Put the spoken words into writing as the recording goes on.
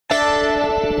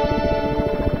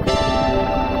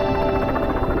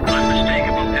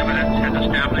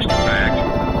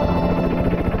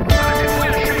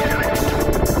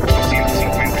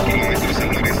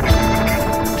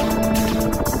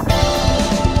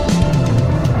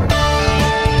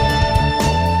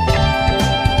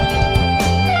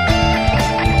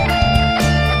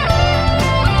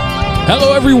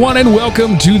Hello, everyone, and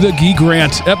welcome to the Geek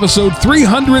Rant, episode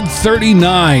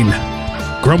 339,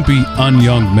 Grumpy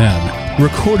Unyoung Men,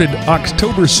 recorded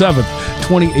October 7th,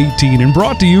 2018, and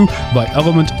brought to you by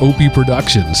Element OP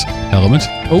Productions,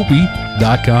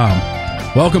 elementop.com.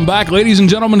 Welcome back, ladies and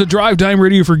gentlemen, to Drive Time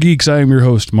Radio for Geeks. I am your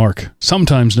host, Mark,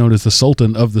 sometimes known as the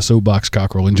Sultan of the Soapbox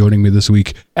Cockerel, and joining me this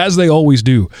week, as they always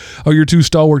do, are your two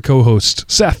stalwart co-hosts,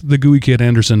 Seth, the Gooey Kid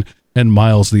Anderson, and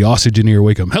Miles, the Oxygeneer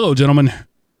Wakeham. Hello, gentlemen.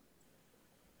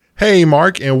 Hey,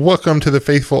 Mark, and welcome to the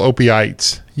Faithful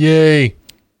Opiites. Yay.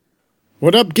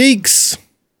 What up, geeks?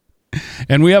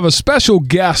 And we have a special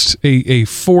guest, a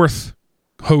fourth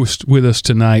host with us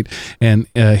tonight, and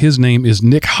his name is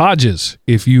Nick Hodges.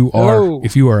 If you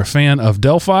are a fan of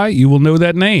Delphi, you will know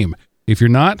that name. If you're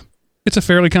not, it's a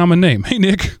fairly common name. Hey,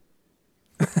 Nick.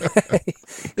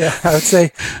 Yeah, I would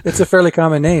say it's a fairly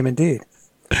common name indeed.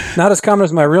 Not as common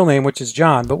as my real name, which is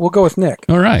John, but we'll go with Nick.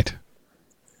 All right.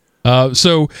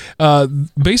 So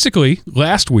basically,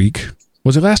 last week,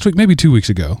 was it last week? Maybe 2 weeks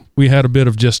ago, we had a bit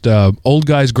of just old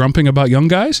guys grumping about young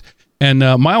guys, and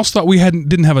Miles thought we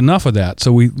didn't have enough of that,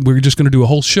 so we were just going to do a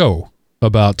whole show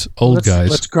about old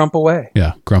guys. Let's grump away.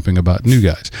 Yeah, grumping about new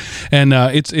guys. And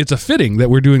it's a fitting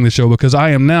that we're doing the show because I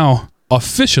am now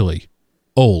officially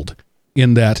old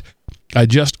in that I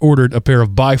just ordered a pair of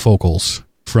bifocals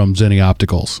from Zenni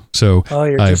Opticals. So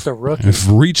you're just a rookie.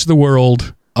 I've reached the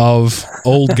world of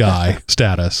old guy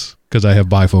status because I have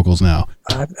bifocals now.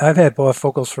 I've had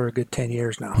bifocals for a good 10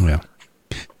 years now. Yeah.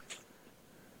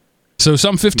 So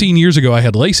some 15 years ago, I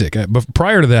had LASIK. But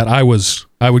prior to that, I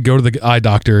would go to the eye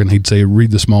doctor and he'd say,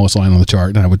 read the smallest line on the chart.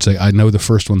 And I would say, I know the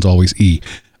first one's always E.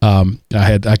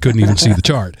 I couldn't even see the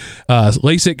chart.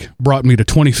 LASIK brought me to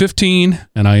 2015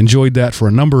 and I enjoyed that for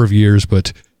a number of years,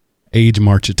 but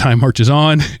time marches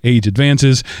on, age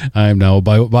advances. I am now a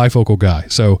bifocal guy.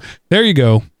 So there you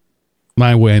go.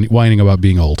 My whining about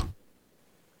being old.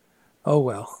 Oh,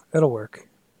 well, it'll work.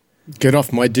 Get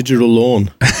off my digital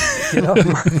lawn. Get off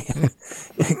my...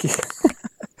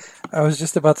 I was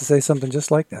just about to say something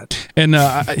just like that. And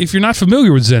if you're not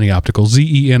familiar with Zenni Optical,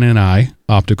 Zenni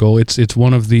Optical, it's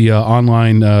one of the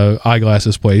online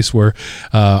eyeglasses place where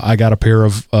I got a pair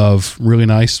of really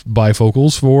nice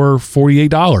bifocals for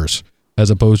 $48 as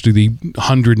opposed to the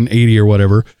 $180 or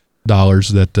whatever dollars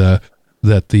that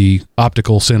the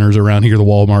optical centers around here, the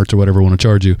Walmarts or whatever, want to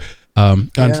charge you.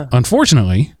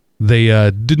 Unfortunately, they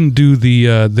didn't do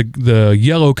the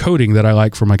yellow coating that I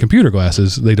like for my computer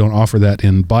glasses. They don't offer that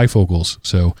in bifocals.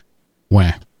 So,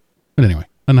 wah. But anyway,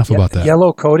 enough about that.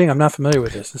 Yellow coating? I'm not familiar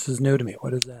with this. This is new to me.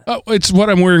 What is that? Oh, it's what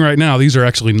I'm wearing right now. These are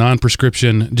actually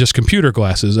non-prescription, just computer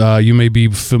glasses. You may be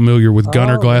familiar with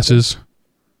Gunnar glasses.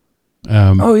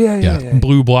 Yeah.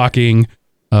 Blue blocking,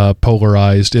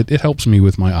 polarized. It helps me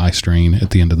with my eye strain at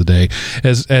the end of the day.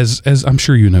 As I'm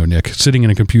sure you know, Nick, sitting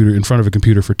in front of a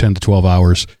computer for 10 to 12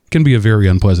 hours can be a very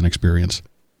unpleasant experience.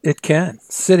 It can.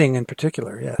 Sitting in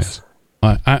particular, yes.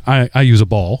 I use a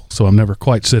ball, so I'm never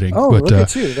quite sitting. Oh, but, look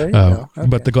at you. There you go. Okay.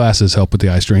 But the glasses help with the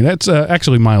eye strain. That's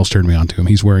actually Miles turned me on to him.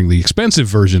 He's wearing the expensive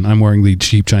version. I'm wearing the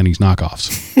cheap Chinese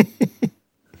knockoffs.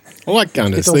 I like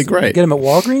Gunners. They're great. Get them at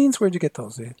Walgreens? Where'd you get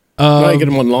those, dude? No, you get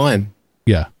them online.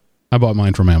 Yeah. I bought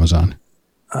mine from Amazon.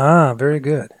 Ah, very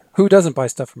good. Who doesn't buy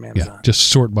stuff from Amazon? Yeah, just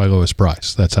sort by lowest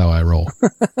price. That's how I roll.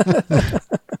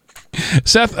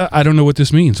 Seth, I don't know what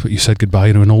this means, but you said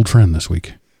goodbye to an old friend this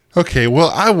week. Okay,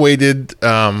 well, I waited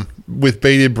with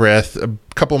bated breath. A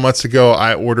couple months ago,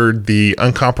 I ordered the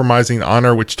Uncompromising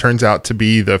Honor, which turns out to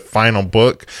be the final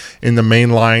book in the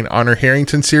mainline Honor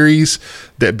Harrington series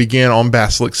that began on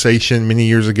Basilixation many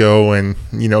years ago. And,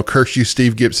 curse you,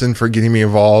 Steve Gibson, for getting me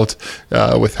involved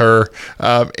with her.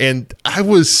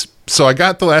 So I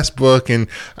got the last book, and,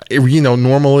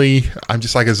 normally I'm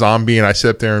just like a zombie and I sit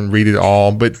up there and read it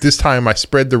all. But this time I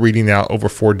spread the reading out over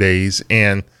 4 days,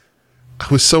 and I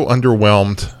was so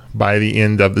underwhelmed by the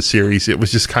end of the series. It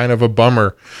was just kind of a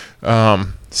bummer.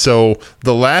 So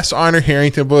the last Honor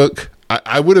Harrington book,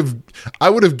 I would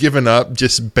have given up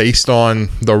just based on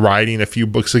the writing a few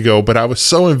books ago, but I was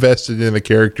so invested in the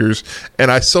characters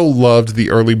and I so loved the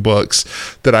early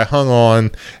books that I hung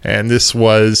on, and this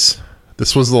was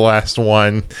the last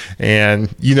one.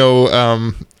 And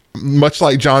much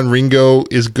like John Ringo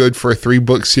is good for a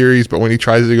 3-book series, but when he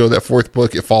tries to go that 4th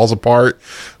book, it falls apart.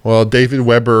 Well, David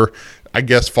Weber, I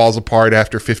guess, falls apart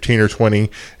after 15 or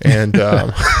 20. And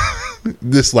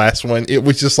this last one, it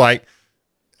was just like,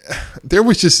 there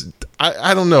was just,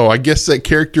 I don't know. I guess that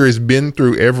character has been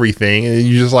through everything. And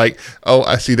you're just like, oh,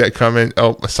 I see that coming.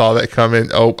 Oh, I saw that coming.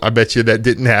 Oh, I bet you that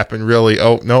didn't happen, really.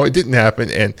 Oh, no, it didn't happen.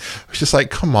 And it's just like,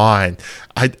 come on.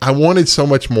 I wanted so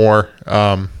much more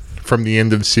from the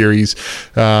end of the series.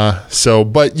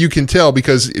 But you can tell,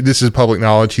 because this is public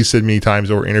knowledge, he said many times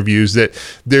over interviews that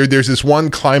there's this one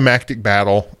climactic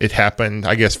battle. It happened,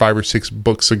 I guess, 5 or 6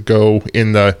 books ago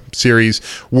in the series,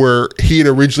 where he had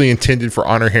originally intended for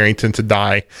Honor Harrington to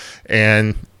die,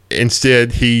 and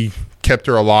instead he kept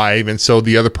her alive, and so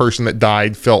the other person that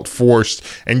died felt forced,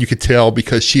 and you could tell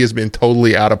because she has been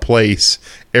totally out of place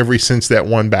ever since that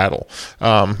one battle.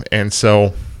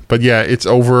 But yeah, it's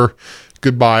over.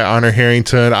 Goodbye, Honor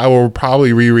Harrington. I will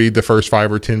probably reread the first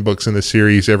 5 or 10 books in the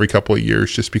series every couple of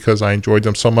years just because I enjoyed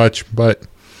them so much. But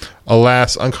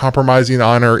alas, Uncompromising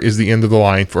Honor is the end of the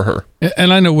line for her.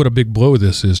 And I know what a big blow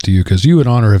this is to you, because you and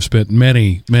Honor have spent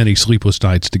many, many sleepless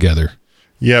nights together.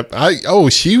 Yep.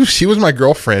 She was my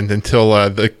girlfriend until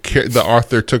the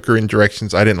author took her in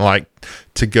directions I didn't like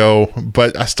to go,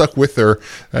 but I stuck with her,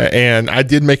 and I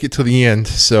did make it to the end.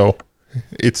 So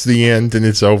it's the end, and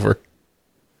it's over.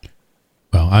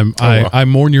 Well, I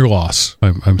mourn your loss.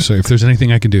 I'm sorry. If there's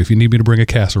anything I can do, if you need me to bring a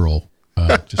casserole,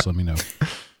 just let me know.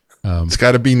 It's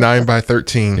got to be 9 by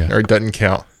 13, or it doesn't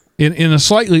count. In a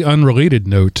slightly unrelated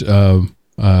note,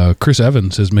 Chris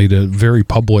Evans has made a very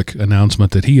public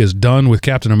announcement that he is done with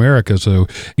Captain America. So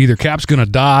either Cap's going to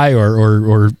die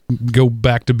or go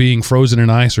back to being frozen in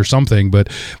ice or something.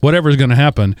 But whatever's going to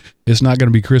happen, it's not going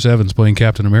to be Chris Evans playing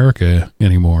Captain America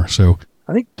anymore. So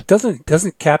I think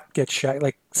doesn't Cap get shot,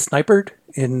 like sniped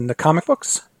in the comic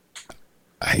books?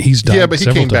 He's died. Yeah, but he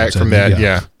came back from that.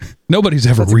 Yeah. Nobody's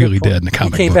ever really dead in the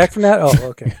comic book. He came back from that? Oh,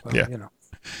 okay. Well, yeah.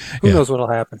 Who knows what'll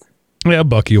happen? Yeah,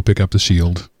 Bucky will pick up the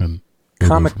shield. And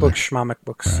comic books, schmomic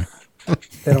books. Right.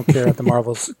 They don't care about the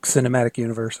Marvel's cinematic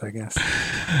universe, I guess.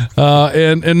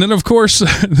 And then, of course,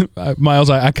 Miles,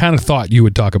 I kind of thought you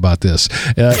would talk about this.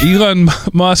 Elon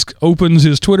Musk opens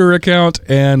his Twitter account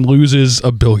and loses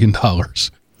 $1 billion.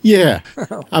 Yeah.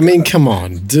 I mean, come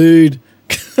on, dude.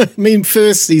 I mean,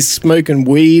 first he's smoking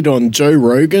weed on Joe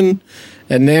Rogan,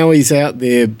 and now he's out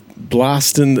there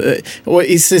blasting.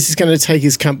 He says he's going to take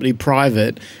his company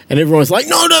private, and everyone's like,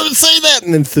 no, don't say that.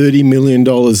 And then $30 million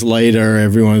later,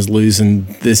 everyone's losing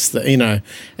this, And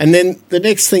then the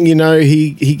next thing you know,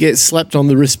 he gets slapped on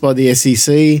the wrist by the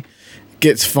SEC,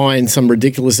 gets fined some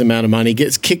ridiculous amount of money,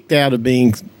 gets kicked out of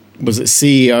being, was it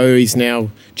CEO? He's now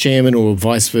chairman, or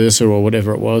vice versa, or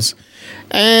whatever it was.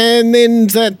 And then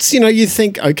that's, you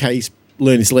think, okay, he's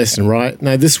learned his lesson, right?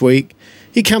 No, this week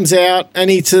he comes out and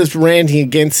he's just ranting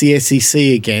against the SEC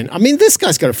again. I mean, this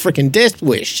guy's got a freaking death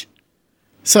wish.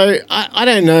 So I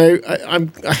don't know. I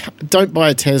don't buy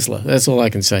a Tesla. That's all I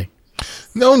can say.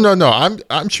 No.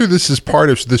 I'm sure this is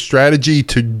part of the strategy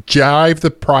to jive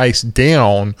the price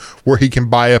down where he can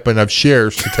buy up enough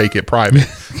shares to take it private.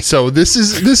 So this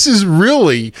is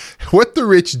really what the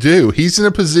rich do. He's in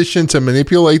a position to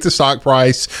manipulate the stock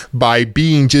price by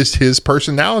being just his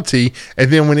personality. And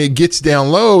then when it gets down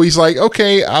low, he's like,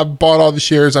 okay, I've bought all the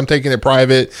shares. I'm taking it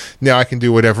private. Now I can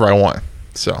do whatever I want.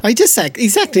 So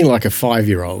he's acting like a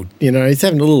 5-year-old. He's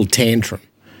having a little tantrum.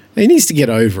 He needs to get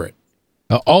over it.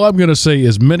 All I'm going to say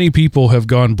is many people have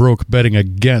gone broke betting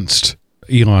against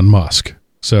Elon Musk.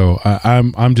 So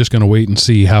I'm just going to wait and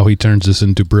see how he turns this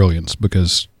into brilliance,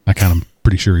 because I kind of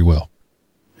pretty sure he will.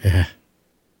 Yeah.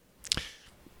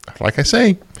 Like I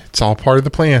say, it's all part of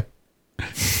the plan.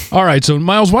 All right. So,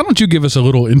 Miles, why don't you give us a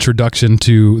little introduction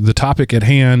to the topic at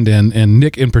hand and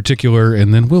Nick in particular,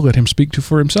 and then we'll let him speak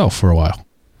for himself for a while.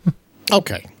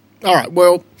 Okay. All right.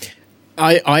 Well,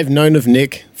 I've known of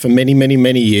Nick for many, many,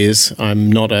 many years.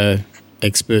 I'm not a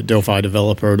expert Delphi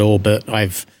developer at all, but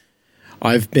I've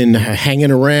been hanging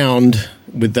around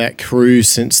with that crew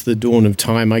since the dawn of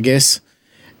time, I guess.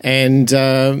 And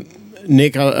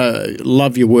Nick, I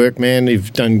love your work, man.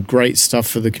 You've done great stuff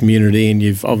for the community, and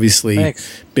you've obviously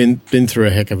been through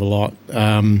a heck of a lot.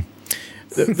 The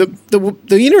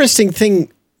interesting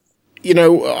thing,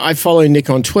 I follow Nick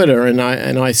on Twitter, and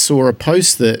I saw a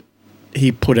post that he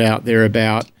put out there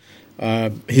about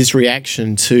his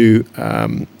reaction to,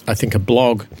 I think, a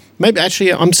blog. Maybe,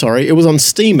 actually, I'm sorry, it was on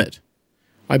Steemit.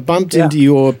 I bumped into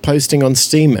your posting on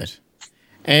Steemit.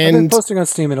 And I've been posting on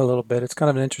Steemit a little bit. It's kind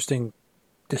of an interesting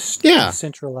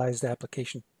decentralized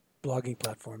application blogging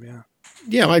platform,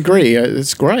 Yeah, I agree.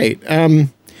 It's great. The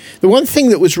one thing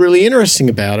that was really interesting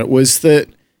about it was that,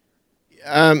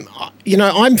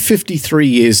 I'm 53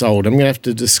 years old. I'm going to have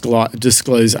to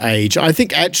disclose age. I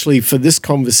think actually for this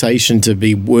conversation to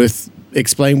be worth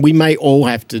explaining, we may all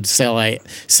have to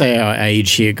say our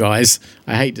age here, guys.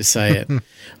 I hate to say it.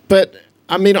 But,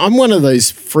 I mean, I'm one of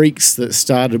those freaks that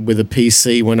started with a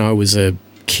PC when I was a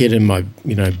kid in my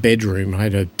bedroom. I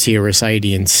had a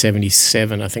TRS-80 in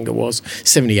 77, I think it was,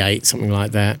 78, something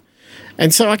like that.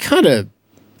 And so I kind of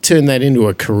turned that into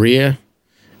a career.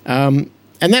 And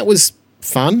that was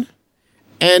fun.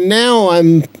 And now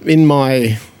I'm in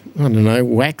my, I don't know,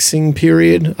 waxing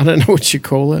period. I don't know what you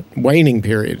call it. Waning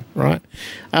period, right?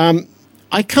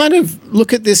 I kind of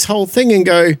look at this whole thing and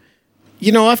go,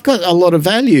 you know, I've got a lot of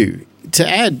value to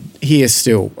add here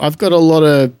still. I've got a lot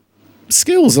of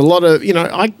skills, a lot of, you know,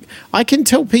 I can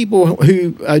tell people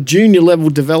who are junior level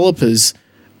developers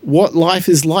what life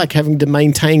is like having to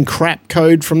maintain crap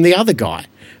code from the other guy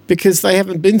because they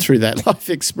haven't been through that life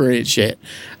experience yet.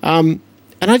 And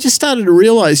I just started to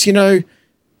realize, you know,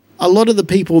 a lot of the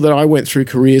people that I went through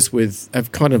careers with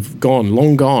have kind of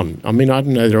long gone. I mean, I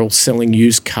don't know, they're all selling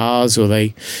used cars or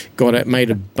they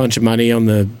made a bunch of money on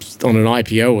an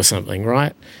IPO or something,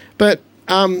 right? But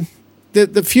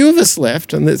the few of us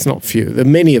left, and it's not few, the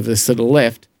many of us that are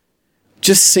left,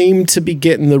 just seem to be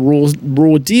getting the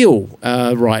raw deal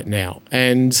right now.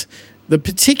 And the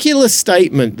particular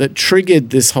statement that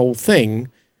triggered this whole thing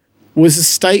was a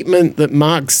statement that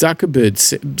Mark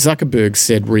Zuckerberg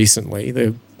said recently,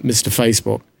 the Mr.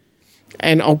 Facebook,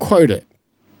 and I'll quote it.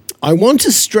 "I want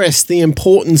to stress the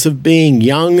importance of being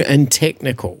young and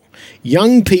technical.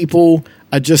 Young people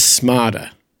are just smarter."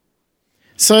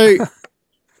 So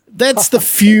that's the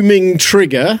fuming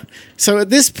trigger. So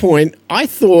at this point, I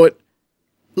thought,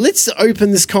 let's open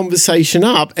this conversation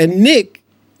up. And Nick,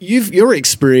 your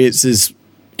experience is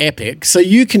epic, so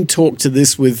you can talk to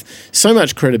this with so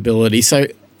much credibility. So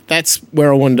that's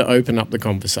where I wanted to open up the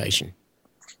conversation.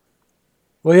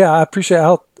 Well, yeah, I appreciate.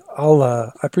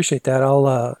 I appreciate that.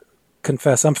 I'll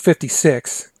confess, I'm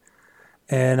 56,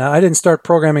 and I didn't start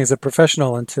programming as a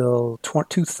professional until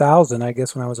 2000, I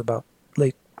guess, when I was about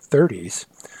late 30s.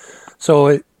 So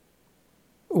it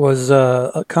was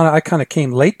I kind of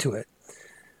came late to it.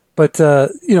 But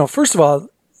you know, first of all,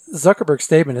 Zuckerberg's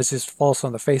statement is just false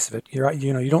on the face of it.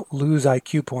 You don't lose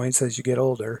IQ points as you get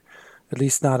older, at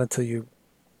least not until you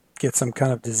get some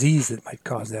kind of disease that might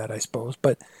cause that, I suppose.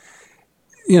 But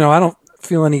you know, I don't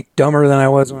feel any dumber than I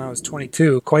was when I was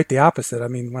 22. Quite the opposite. I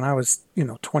mean, when I was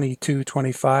 22,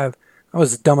 25, I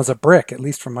was as dumb as a brick, at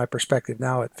least from my perspective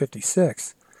now at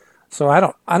 56. So I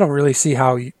don't really see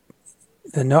how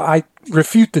I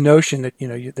refute the notion that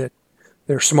that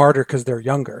they're smarter because they're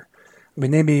younger. I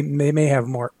mean, they may have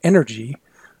more energy,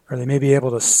 or they may be able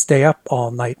to stay up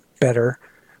all night better,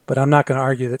 but I'm not going to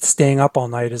argue that staying up all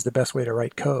night is the best way to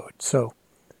write code. So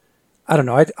I don't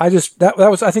know. I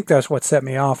think that's what set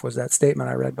me off, was that statement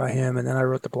I read by him, and then I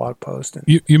wrote the blog post. And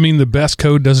you mean the best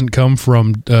code doesn't come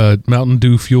from Mountain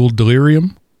Dew fueled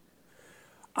delirium?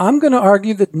 I'm going to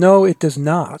argue that no, it does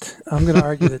not. I'm going to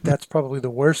argue that that's probably the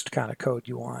worst kind of code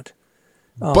you want.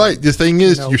 But the thing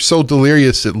is, you're so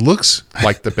delirious, it looks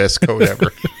like the best code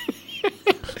ever.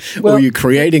 Well, you're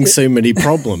creating so many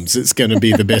problems, it's going to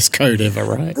be the best code ever,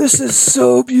 right? This is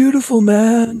so beautiful,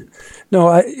 man. No,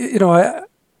 I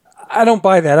don't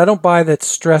buy that. I don't buy that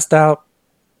stressed out,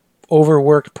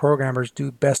 overworked programmers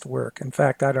do best work. In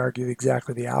fact, I'd argue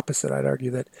exactly the opposite. I'd argue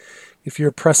that if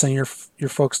you're pressing your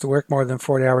folks to work more than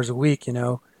 40 hours a week,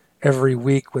 every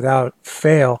week without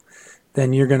fail,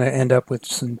 then you're going to end up with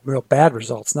some real bad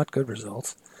results, not good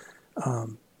results. I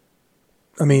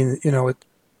mean,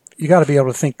 you got to be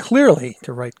able to think clearly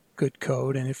to write good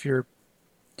code. And if you're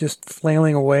just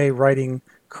flailing away writing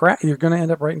crap, you're going to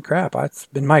end up writing crap. That's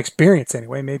been my experience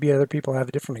anyway. Maybe other people have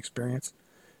a different experience.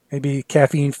 Maybe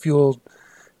caffeine-fueled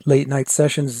late-night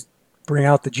sessions bring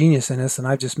out the genius in us, and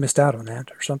I've just missed out on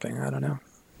that or something. I don't know.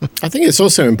 I think it's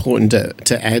also important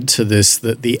to add to this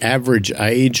that the average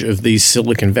age of these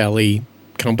Silicon Valley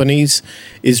companies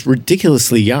is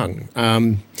ridiculously young.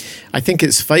 I think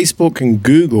it's Facebook and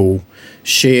Google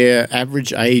share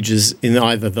average ages in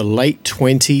either the late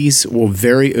 20s or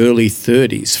very early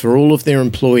 30s for all of their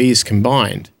employees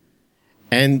combined.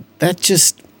 And that's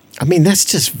just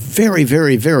very,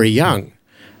 very, very young.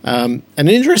 An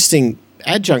interesting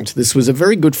adjunct to this was a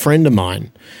very good friend of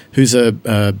mine who's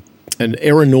an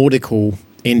aeronautical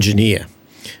engineer,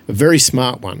 a very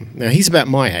smart one. Now, he's about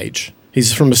my age.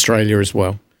 He's from Australia as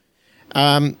well.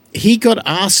 He got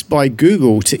asked by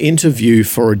Google to interview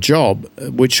for a job,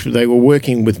 which they were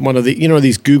working with one of the,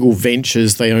 these Google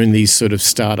Ventures. They own these sort of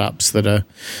startups that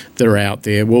are out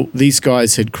there. Well, these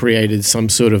guys had created some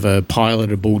sort of a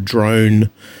pilotable drone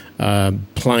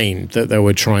plane that they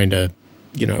were trying to,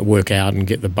 work out and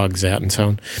get the bugs out and so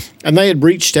on. And they had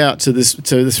reached out to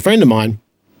this friend of mine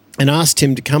and asked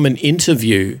him to come and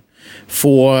interview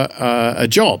for a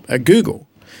job at Google.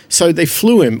 So they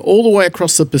flew him all the way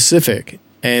across the Pacific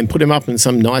and put him up in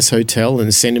some nice hotel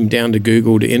and sent him down to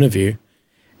Google to interview.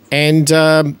 And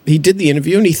he did the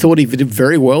interview and he thought he did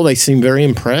very well. They seemed very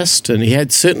impressed, and he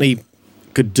had certainly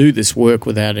could do this work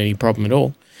without any problem at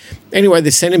all. Anyway,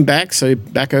 they sent him back, so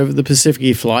back over the Pacific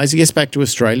he flies. He gets back to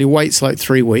Australia, waits like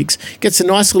 3 weeks, gets a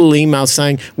nice little email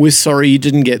saying, "We're sorry you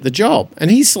didn't get the job."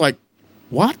 And he's like,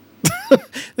 what?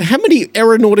 How many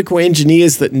aeronautical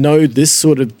engineers that know this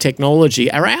sort of technology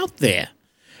are out there?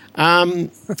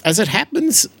 As it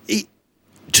happens,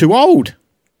 too old.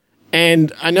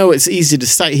 And I know it's easy to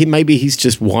say, maybe he's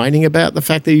just whining about the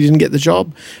fact that he didn't get the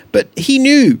job, but he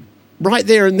knew right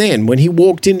there and then when he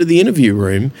walked into the interview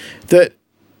room that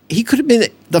he could have been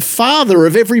the father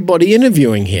of everybody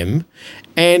interviewing him,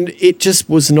 and it just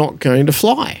was not going to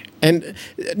fly. And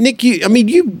Nick,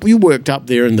 you worked up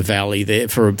there in the valley there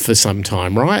for some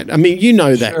time, right? I mean, you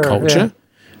know that culture.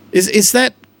 Yeah. Is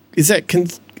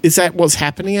that what's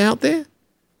happening out there?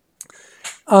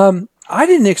 I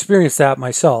didn't experience that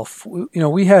myself.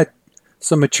 We had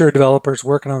some mature developers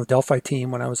working on the Delphi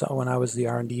team when I was the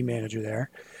R&D manager there,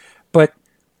 but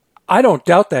I don't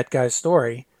doubt that guy's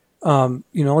story.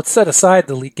 Let's set aside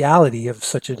the legality of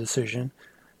such a decision.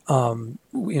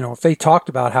 If they talked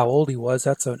about how old he was,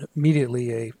 that's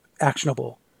immediately a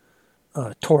actionable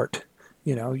tort.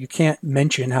 You can't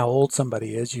mention how old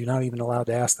somebody is. You're not even allowed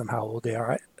to ask them how old they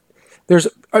are. There's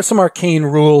some arcane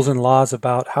rules and laws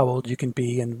about how old you can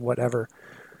be and whatever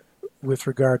with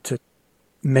regard to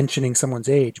mentioning someone's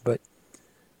age. But,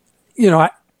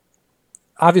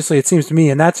 obviously it seems to me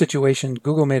in that situation,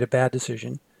 Google made a bad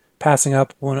decision, passing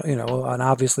up an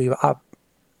obviously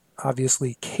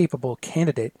capable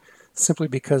candidate simply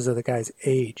because of the guy's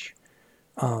age.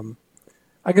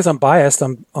 I guess I'm biased.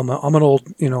 I'm an old,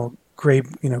 gray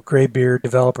beard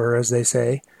developer, as they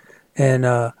say. And,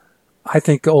 I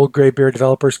think old gray beard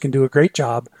developers can do a great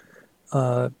job.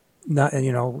 I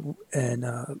don't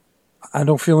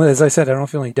feel, as I said, I don't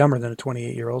feel any dumber than a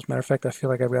 28-year-old. As a matter of fact, I feel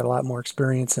like I've got a lot more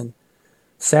experience and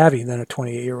savvy than a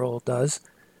 28-year-old does.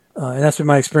 And that's been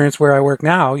my experience where I work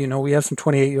now. We have some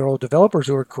 28-year-old developers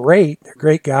who are great. They're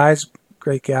great guys,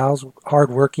 great gals,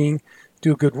 hardworking,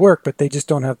 do good work, but they just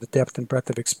don't have the depth and breadth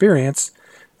of experience.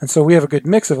 And so we have a good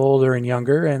mix of older and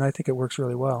younger, and I think it works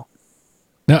really well.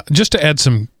 Now, just to add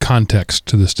some context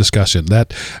to this discussion,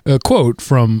 that quote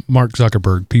from Mark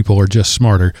Zuckerberg, "People are just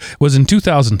smarter," was in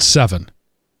 2007.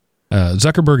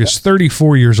 Zuckerberg is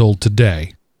 34 years old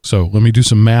today. So let me do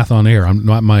some math on air. I'm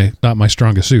not my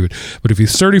strongest suit. But if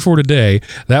he's 34 today,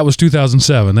 that was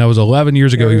 2007. That was 11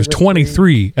 years ago. He was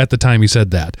 23 at the time he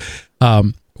said that.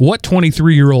 What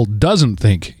 23-year-old doesn't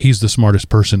think he's the smartest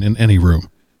person in any room?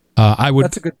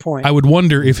 That's a good point. I would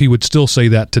wonder if he would still say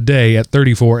that today at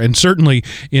 34, and certainly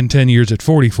in 10 years at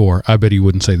 44, I bet he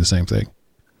wouldn't say the same thing.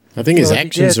 I think his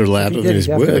actions are louder than his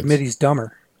words. To admit he's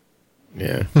dumber.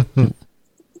 Yeah.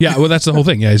 Yeah, well, that's the whole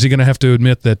thing. Yeah, is he going to have to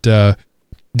admit that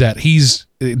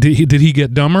did he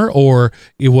get dumber, or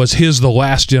it was the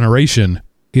last generation?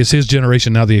 Is his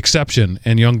generation now the exception,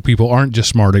 and young people aren't just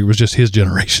smarter? It was just his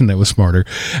generation that was smarter.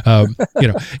 I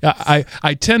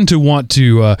tend to want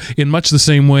to, in much the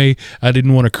same way I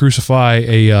didn't want to crucify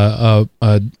a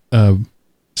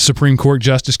Supreme Court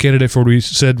justice candidate for what he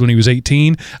said when he was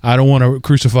 18. I don't want to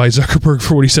crucify Zuckerberg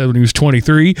for what he said when he was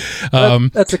 23.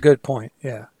 That's a good point.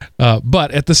 Yeah.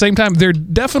 But at the same time, there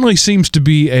definitely seems to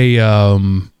be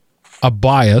a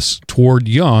bias toward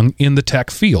young in the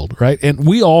tech field, right? And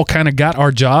we all kind of got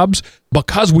our jobs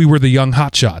because we were the young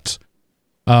hotshots.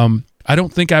 I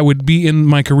don't think I would be in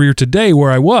my career today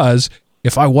where I was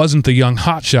if I wasn't the young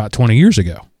hotshot 20 years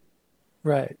ago.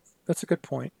 Right. That's a good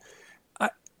point.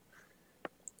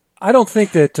 I don't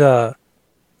think that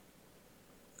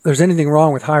there's anything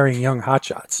wrong with hiring young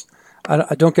hotshots.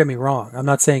 Don't get me wrong. I'm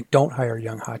not saying don't hire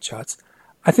young hotshots.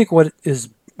 I think what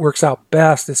works out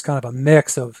best is kind of a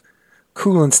mix of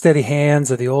cool and steady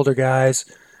hands of the older guys,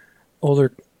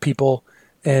 older people,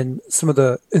 and some of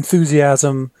the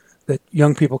enthusiasm that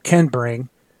young people can bring.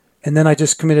 And then I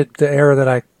just committed the error that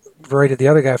I berated the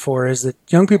other guy for, is that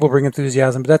young people bring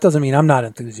enthusiasm, but that doesn't mean I'm not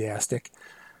enthusiastic.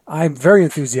 I'm very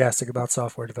enthusiastic about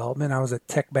software development. I was at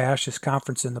Tech Bash, this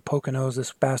conference in the Poconos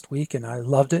this past week, and I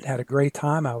loved it, had a great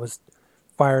time. I was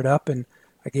fired up, and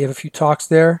I gave a few talks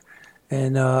there,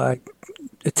 and I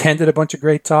attended a bunch of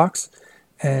great talks.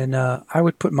 And I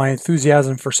would put my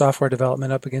enthusiasm for software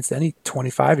development up against any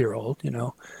 25-year-old,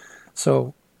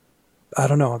 So, I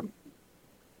don't know.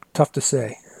 Tough to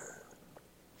say.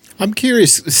 I'm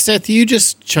curious, Seth, you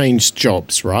just changed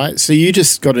jobs, right? So you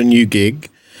just got a new gig.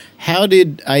 How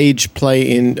did age play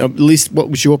in, at least what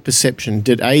was your perception?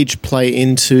 Did age play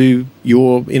into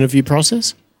your interview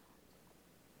process?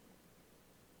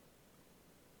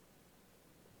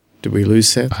 Did we lose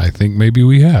Seth? I think maybe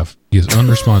we have. He is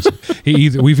unresponsive.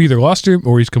 We've either lost him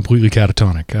or he's completely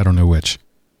catatonic. I don't know which.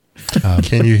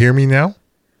 Can you hear me now?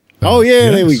 Oh, yeah,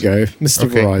 yes. there we go. Mr.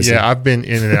 Okay. Verizon. Yeah, I've been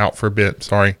in and out for a bit.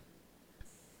 Sorry.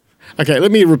 Okay,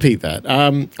 let me repeat that.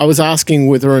 I was asking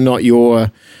whether or not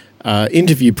your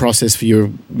interview process for your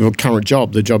current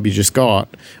job, the job you just got,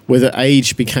 whether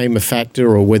age became a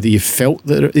factor or whether you felt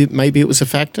that maybe it was a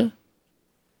factor?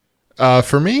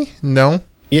 For me, no.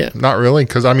 Yeah. Not really,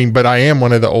 because but I am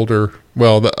one of the older.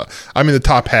 Well, I'm in the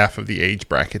top half of the age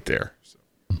bracket there.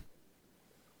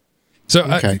 So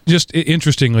Okay. just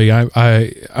interestingly,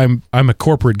 I'm a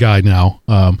corporate guy now,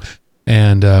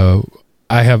 and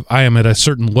I am at a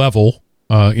certain level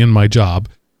in my job,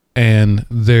 and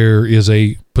there is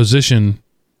a position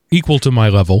equal to my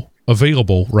level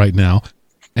available right now,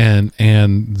 and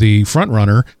the front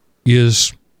runner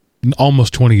is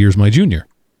almost 20 years my junior,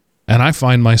 and I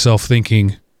find myself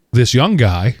thinking this young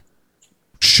guy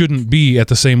shouldn't be at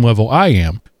the same level I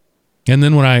am, and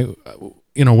then when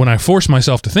I force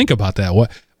myself to think about that,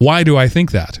 why do I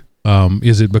think that?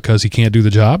 Is it because he can't do the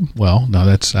job? Well, no,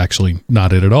 that's actually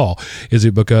not it at all. Is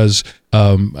it because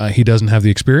he doesn't have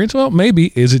the experience? Well,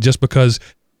 maybe. Is it just because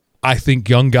I think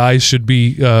young guys should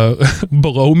be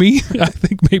below me? I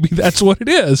think maybe that's what it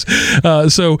is.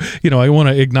 So, I want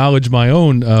to acknowledge my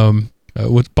own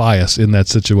with bias in that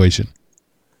situation.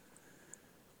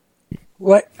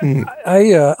 Well,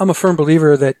 I'm a firm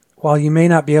believer that while you may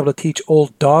not be able to teach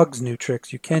old dogs new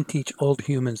tricks, you can teach old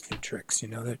humans new tricks.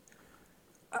 That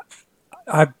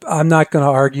I'm not going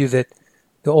to argue that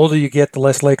the older you get, the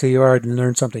less likely you are to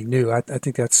learn something new. I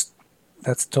think that's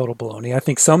total baloney. I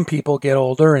think some people get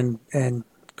older and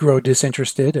grow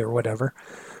disinterested or whatever,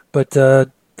 but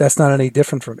that's not any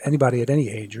different from anybody at any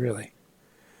age, really.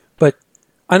 But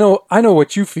I know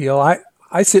what you feel.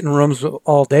 I sit in rooms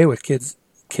all day with kids.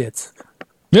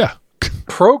 Yeah.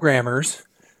 Programmers,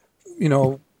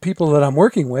 people that I'm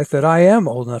working with that I am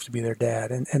old enough to be their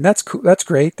dad. And that's cool. That's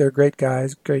great. They're great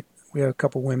guys. Great. We have a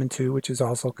couple women too, which is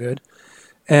also good.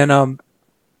 And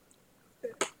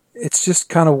it's just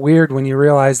kind of weird when you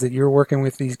realize that you're working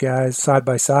with these guys side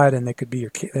by side and they could be your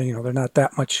kid. They're not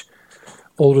that much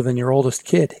older than your oldest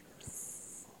kid.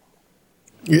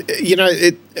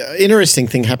 Interesting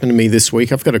thing happened to me this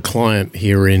week. I've got a client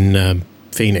here in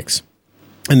Phoenix,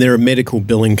 and they're a medical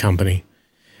billing company.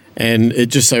 And it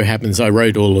just so happens I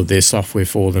wrote all of their software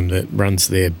for them that runs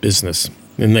their business.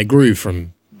 And they grew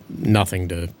from nothing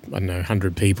to,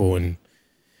 100 people, and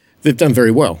they've done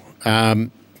very well.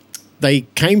 They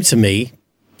came to me.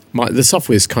 The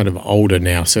software is kind of older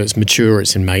now, so it's mature,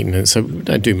 it's in maintenance, so we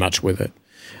don't do much with it.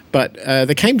 But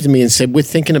they came to me and said, we're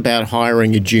thinking about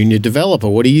hiring a junior developer.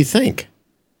 What do you think?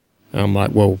 And I'm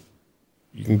like, well,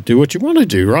 you can do what you want to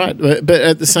do, right? But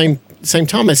at the same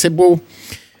time, I said, well,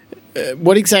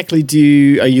 what exactly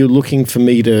are you looking for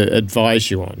me to advise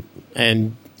you on?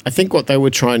 And I think what they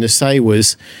were trying to say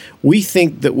was, we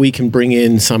think that we can bring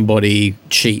in somebody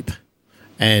cheap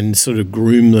and sort of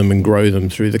groom them and grow them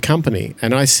through the company.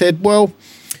 And I said, well,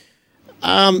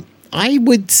 I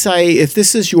would say if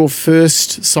this is your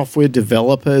first software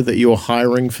developer that you're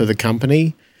hiring for the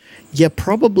company, you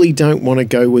probably don't want to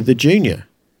go with the junior.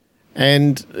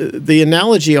 And the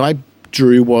analogy I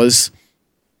drew was,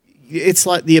 it's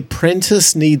like the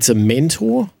apprentice needs a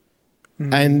mentor,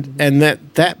 and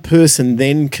that person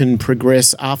then can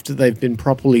progress after they've been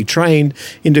properly trained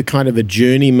into kind of a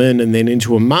journeyman and then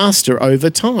into a master over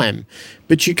time.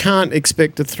 But you can't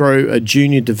expect to throw a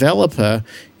junior developer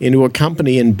into a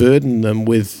company and burden them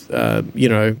with, a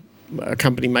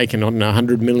company making,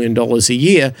 $100 million a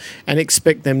year and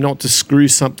expect them not to screw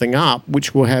something up,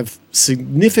 which will have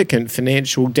significant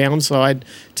financial downside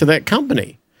to that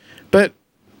company. But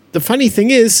the funny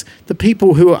thing is, the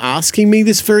people who are asking me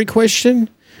this very question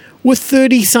were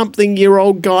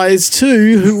 30-something-year-old guys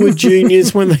too, who were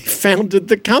juniors when they founded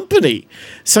the company.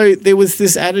 So there was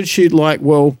this attitude like,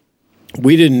 well,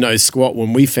 we didn't know squat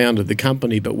when we founded the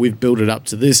company, but we've built it up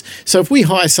to this. So if we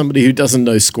hire somebody who doesn't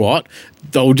know squat,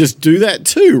 they'll just do that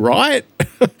too, right?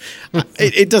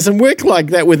 It doesn't work like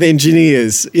that with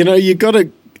engineers.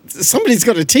 Somebody's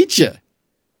got to teach you.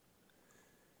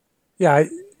 Yeah,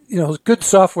 good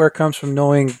software comes from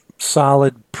knowing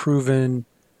solid, proven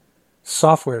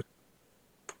software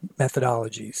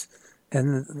methodologies.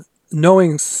 And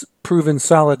knowing proven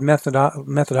solid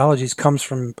methodologies comes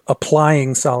from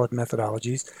applying solid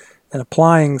methodologies. And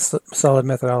applying solid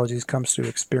methodologies comes through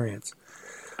experience.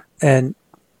 And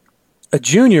a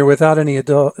junior without any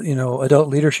adult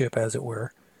leadership, as it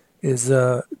were, is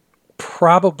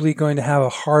probably going to have a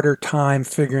harder time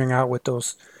figuring out what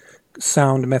those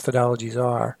sound methodologies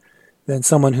are than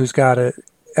someone who's got an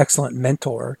excellent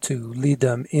mentor to lead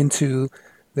them into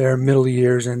their middle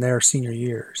years and their senior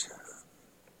years.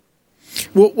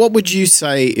 What would you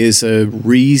say is a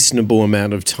reasonable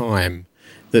amount of time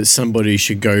that somebody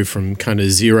should go from kind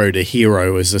of zero to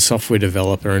hero as a software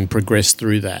developer and progress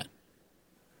through that?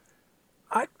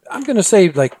 I'm going to say,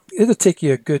 like, it'll take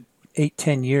you a good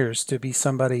 8-10 years to be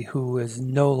somebody who is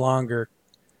no longer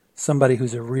somebody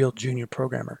who's a real junior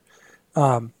programmer.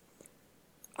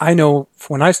 I know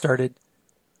when I started,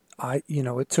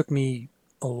 it took me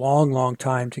a long, long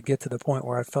time to get to the point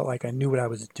where I felt like I knew what I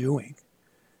was doing.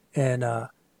 And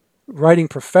writing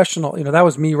professional, that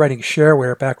was me writing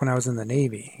shareware back when I was in the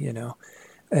Navy,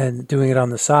 and doing it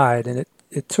on the side. And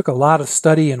it took a lot of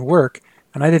study and work.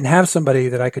 And I didn't have somebody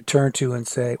that I could turn to and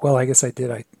say, well, I guess I did.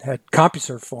 I had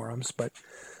CompuServe forums, but,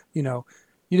 you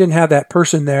didn't have that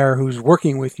person there who's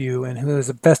working with you and who has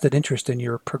a vested interest in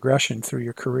your progression through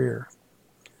your career.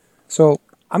 So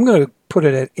I'm going to put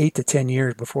it at 8 to 10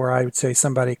 years before I would say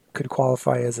somebody could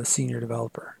qualify as a senior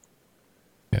developer.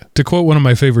 Yeah. To quote one of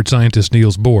my favorite scientists,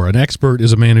 Niels Bohr, an expert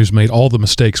is a man who's made all the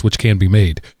mistakes which can be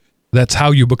made. That's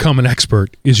how you become an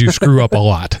expert, is you screw up a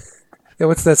lot. Yeah,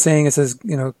 what's that saying? It says,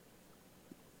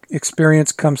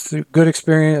 experience comes through good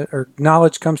experience, or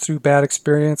knowledge comes through bad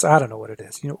experience. I don't know what it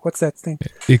is. What's that thing?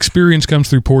 Experience comes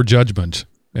through poor judgment,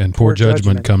 and poor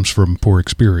judgment comes from poor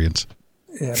experience.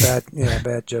 Bad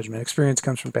judgment. Experience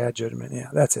comes from bad judgment. Yeah,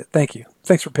 that's it. Thank you.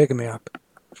 Thanks for picking me up.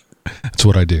 That's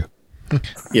what I do.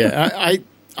 Yeah,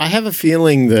 I have a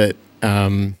feeling that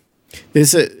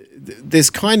there's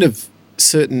kind of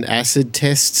certain acid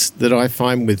tests that I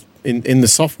find in the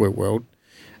software world.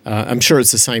 I'm sure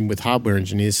it's the same with hardware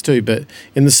engineers too, but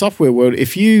in the software world,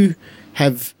 if you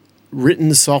have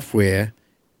written software,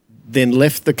 then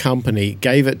left the company,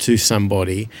 gave it to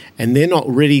somebody, and they're not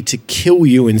ready to kill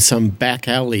you in some back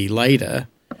alley later,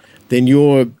 then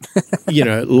you're,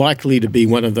 likely to be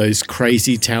one of those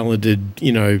crazy talented,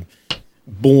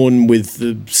 born with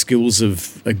the skills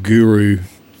of a guru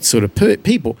sort of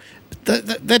people.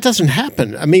 That doesn't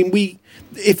happen. I mean,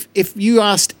 if you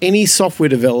asked any software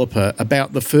developer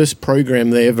about the first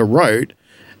program they ever wrote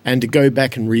and to go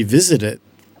back and revisit it,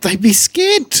 they'd be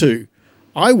scared to.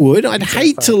 I would. I'd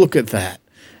hate to look at that.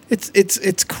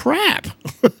 It's crap.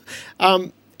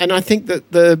 And I think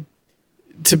that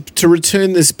to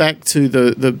return this back to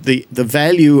the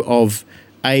value of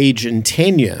age and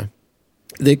tenure,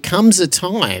 there comes a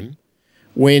time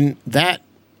when that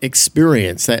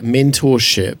experience, that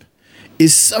mentorship,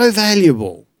 is so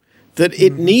valuable that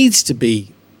it needs to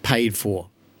be paid for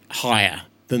higher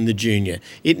than the junior.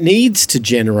 It needs to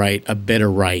generate a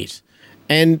better rate.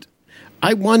 And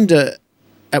I wonder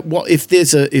if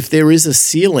there is a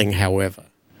ceiling, however.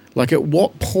 Like, at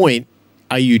what point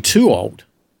are you too old?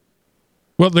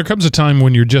 Well, there comes a time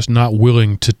when you're just not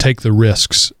willing to take the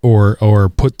risks or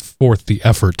put forth the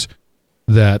effort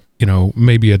that,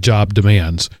 maybe a job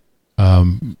demands.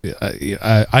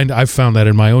 I've found that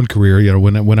in my own career.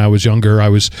 When I was younger,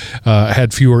 I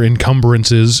had fewer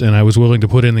encumbrances, and I was willing to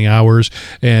put in the hours.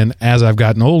 And as I've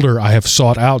gotten older, I have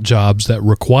sought out jobs that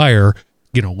require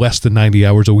less than 90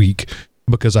 hours a week,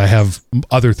 because I have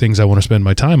other things I want to spend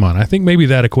my time on. I think maybe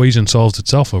that equation solves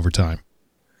itself over time.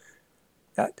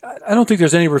 I don't think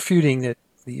there's any refuting that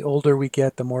the older we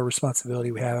get, the more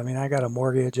responsibility we have. I mean, I got a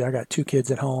mortgage. I got 2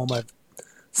 kids at home. I've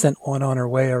sent one on her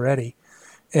way already.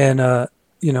 And,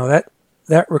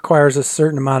 that requires a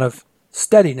certain amount of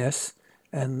steadiness,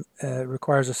 and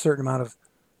requires a certain amount of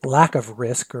lack of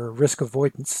risk or risk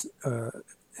avoidance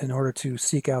in order to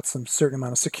seek out some certain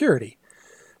amount of security.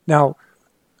 Now,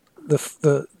 the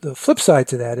flip side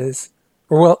to that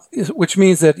which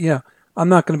means that, I'm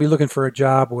not going to be looking for a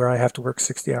job where I have to work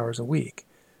 60 hours a week.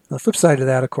 The flip side of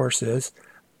that, of course, is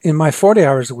in my 40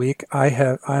 hours a week,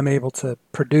 I'm able to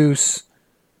produce,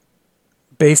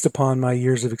 based upon my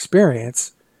years of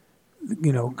experience,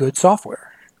 good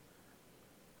software.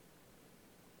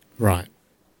 Right.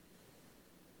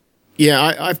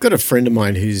 Yeah, I've got a friend of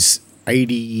mine who's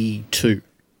 82,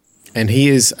 and he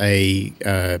is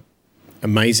a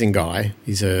amazing guy.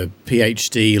 He's a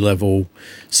PhD level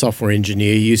software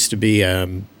engineer. He used to be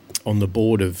on the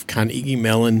board of Carnegie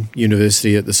Mellon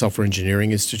University at the Software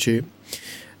Engineering Institute.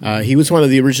 He was one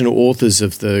of the original authors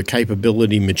of the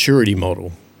capability maturity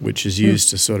model, which is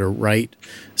used to sort of rate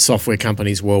software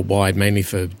companies worldwide, mainly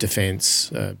for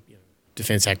defense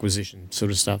acquisition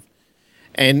sort of stuff.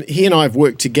 And he and I have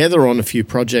worked together on a few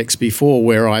projects before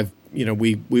where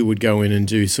we would go in and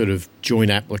do sort of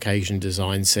joint application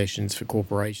design sessions for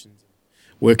corporations,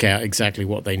 work out exactly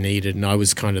what they needed. And I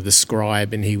was kind of the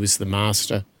scribe and he was the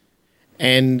master.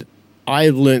 And I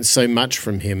learned so much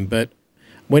from him. But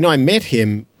when I met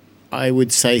him, I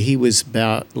would say he was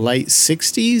about late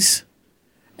 60s.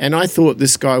 And I thought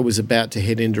this guy was about to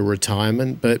head into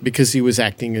retirement, but because he was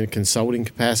acting in a consulting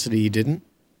capacity, he didn't.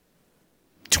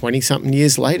 20-something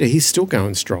years later, he's still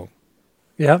going strong.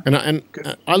 Yeah. And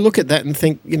I look at that and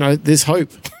think, there's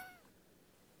hope.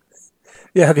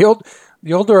 Yeah, the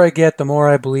older I get, the more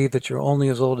I believe that you're only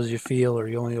as old as you feel, or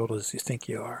you're only as old as you think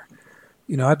you are.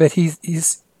 I bet you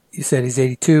said he's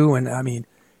 82, and I mean,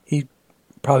 he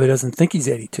probably doesn't think he's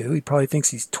 82. He probably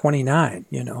thinks he's 29,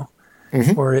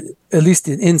 Mm-hmm. or at least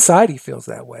inside he feels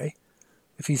that way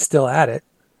if he's still at it.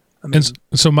 I mean,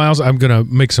 And so, Miles, I'm going to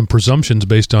make some presumptions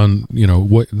based on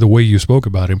what the way you spoke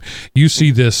about him. You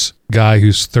see this guy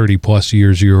who's 30 plus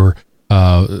years your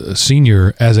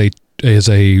senior as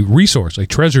a resource, a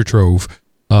treasure trove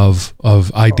of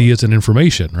ideas and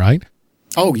information, right?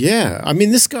 Oh, yeah. I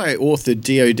mean, this guy authored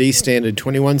DoD Standard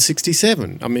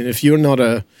 2167. I mean, if you're not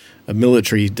a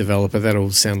military developer,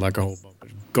 that'll sound like a whole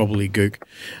gobbledygook.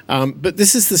 But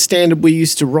this is the standard we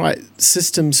used to write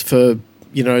systems for,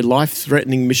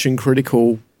 life-threatening,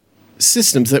 mission-critical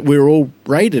systems that we're all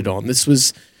rated on. This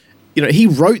was, he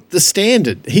wrote the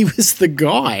standard. He was the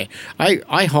guy.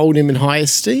 I hold him in high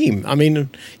esteem. I mean,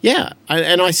 yeah,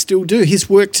 and I still do. His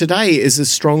work today is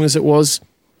as strong as it was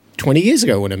 20 years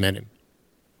ago when I met him.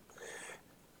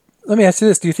 Let me ask you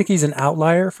this. Do you think he's an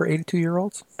outlier for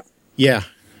 82-year-olds? Yeah,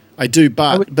 I do.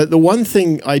 But the one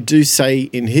thing I do say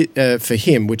for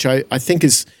him, which I think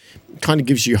is kind of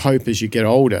gives you hope as you get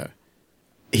older,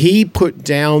 he put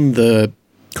down the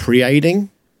creating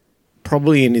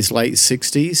probably in his late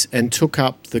 60s and took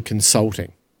up the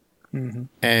consulting. Mm-hmm.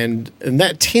 And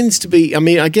that tends to be, I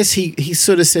mean, I guess he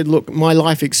sort of said, look, my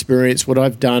life experience, what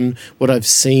I've done, what I've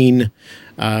seen,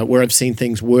 where I've seen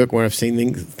things work, where I've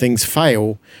seen things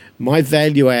fail, my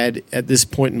value add at this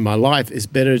point in my life is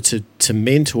better to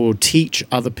mentor, teach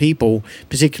other people,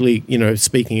 particularly,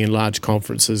 speaking in large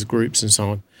conferences, groups and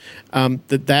so on,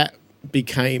 that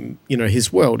became,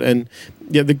 his world. And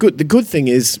yeah, the good thing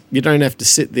is you don't have to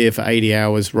sit there for 80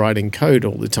 hours writing code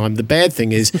all the time. The bad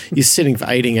thing is you're sitting for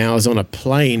 80 hours on a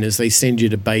plane as they send you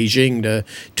to Beijing to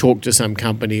talk to some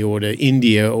company or to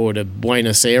India or to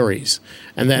Buenos Aires.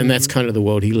 And that's kind of the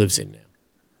world he lives in now.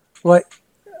 Well,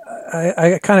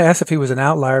 I kind of asked if he was an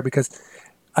outlier because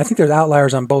I think there's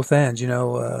outliers on both ends. You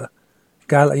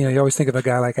always think of a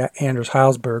guy like Anders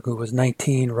Heilsberg, who was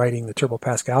 19 writing the Turbo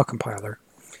Pascal compiler.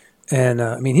 And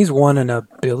I mean, he's 1 in a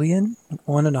billion,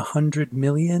 1 in 100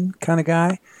 million kind of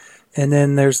guy. And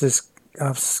then there's this, all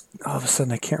of a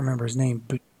sudden, I can't remember his name,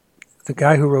 but the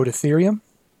guy who wrote Ethereum.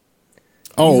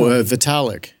 Oh,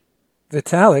 Vitalik.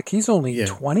 Vitalik, he's only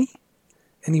 20,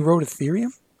 and he wrote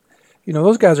Ethereum.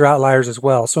 Those guys are outliers as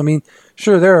well. So, I mean,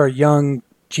 sure, there are young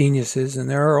geniuses and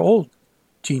there are old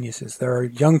geniuses. There are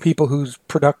young people whose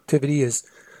productivity is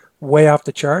way off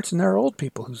the charts, and there are old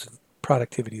people whose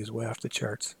productivity is way off the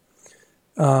charts.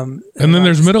 And then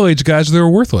there's middle-aged guys that are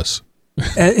worthless.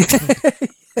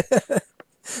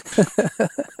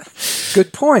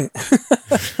 Good point.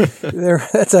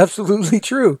 That's absolutely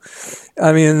true.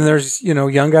 I mean, there's,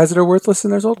 young guys that are worthless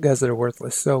and there's old guys that are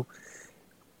worthless. So,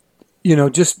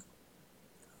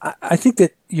 I think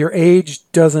that your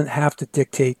age doesn't have to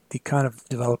dictate the kind of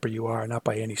developer you are, not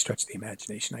by any stretch of the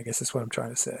imagination. I guess that's what I'm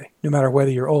trying to say, no matter whether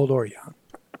you're old or young.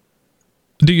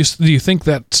 Do you think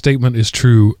that statement is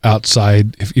true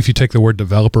outside, if you take the word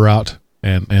developer out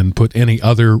and put any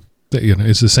other,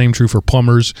 is the same true for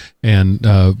plumbers and,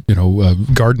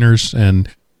 gardeners and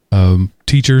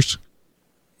teachers?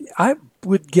 I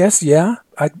would guess, yeah.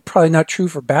 Probably not true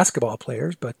for basketball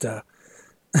players, but, a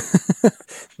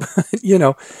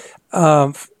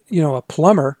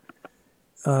plumber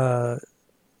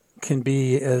can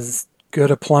be as good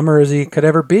a plumber as he could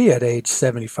ever be at age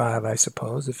 75, I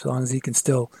suppose, as long as he can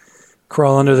still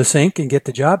crawl under the sink and get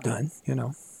the job done.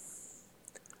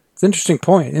 It's an interesting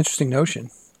point, interesting notion.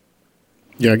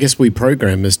 Yeah, I guess we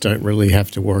programmers don't really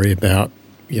have to worry about,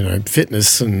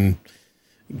 fitness and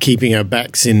keeping our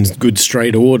backs in good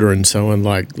straight order and so on,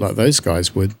 like those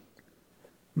guys would.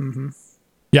 Mm-hmm.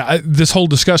 Yeah, this whole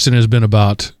discussion has been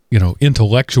about,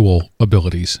 intellectual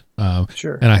abilities.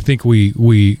 Sure. And I think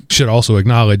we should also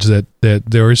acknowledge that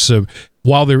there is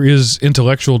while there is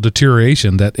intellectual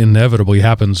deterioration that inevitably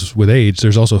happens with age,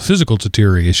 there's also physical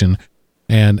deterioration.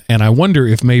 And I wonder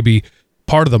if maybe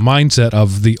part of the mindset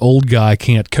of the old guy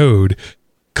can't code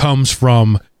comes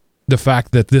from the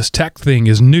fact that this tech thing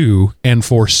is new, and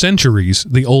for centuries,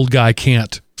 the old guy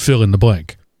can't fill in the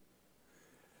blank.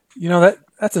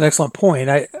 That's an excellent point.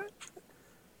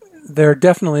 There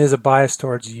definitely is a bias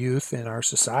towards youth in our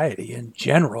society in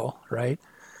general, right?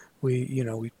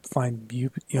 We find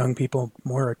young people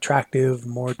more attractive,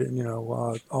 more,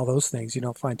 all those things. You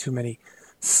don't find too many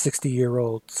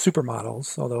 60-year-old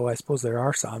supermodels, although I suppose there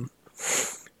are some.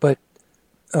 But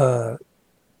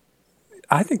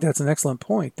I think that's an excellent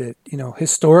point that,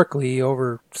 historically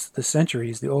over the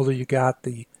centuries, the older you got,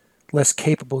 the less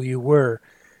capable you were.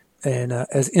 And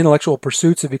as intellectual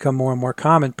pursuits have become more and more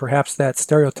common, perhaps that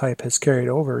stereotype has carried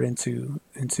over into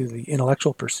the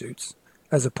intellectual pursuits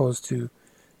as opposed to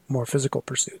more physical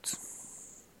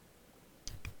pursuits.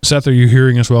 Seth, are you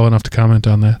hearing us well enough to comment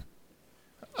on that?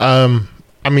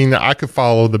 I mean, I could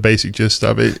follow the basic gist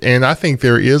of it, and I think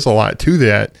there is a lot to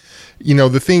that.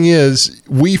 The thing is,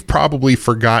 we've probably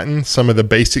forgotten some of the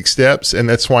basic steps, and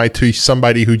that's why to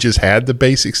somebody who just had the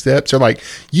basic steps, they're like,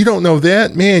 you don't know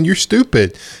that? Man, you're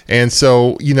stupid. And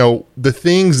so, the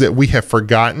things that we have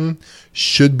forgotten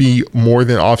should be more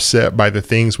than offset by the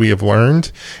things we have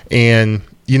learned. And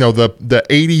the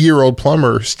 80-year-old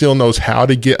plumber still knows how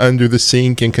to get under the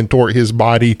sink and contort his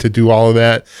body to do all of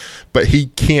that, but he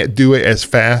can't do it as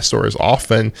fast or as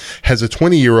often as a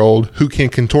 20-year-old who can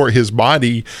contort his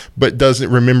body but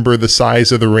doesn't remember the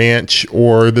size of the wrench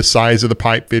or the size of the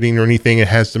pipe fitting or anything and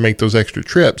has to make those extra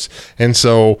trips. And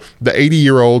so the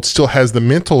 80-year-old still has the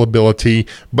mental ability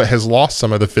but has lost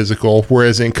some of the physical,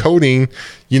 whereas in coding,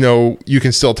 you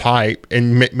can still type,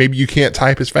 and maybe you can't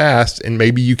type as fast, and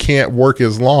maybe you can't work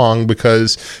as long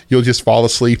because you'll just fall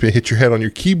asleep and hit your head on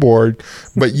your keyboard,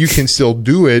 but you can still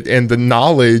do it. And the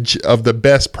knowledge of the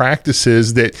best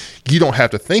practices that you don't have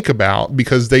to think about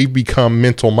because they've become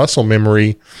mental muscle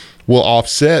memory will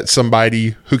offset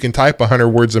somebody who can type 100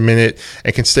 words a minute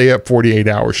and can stay up 48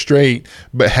 hours straight,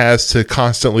 but has to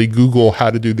constantly Google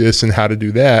how to do this and how to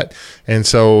do that. And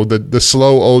so the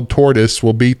slow old tortoise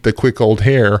will beat the quick old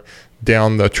hare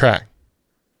down the track.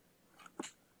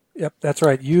 Yep, that's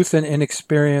right. Youth and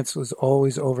inexperience was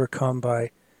always overcome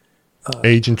by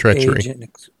age and treachery.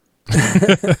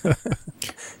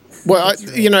 Well,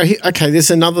 okay,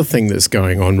 there's another thing that's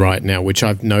going on right now, which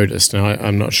I've noticed, and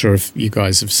I'm not sure if you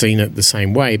guys have seen it the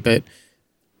same way, but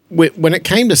when it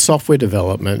came to software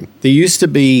development, there used to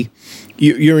be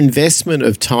your investment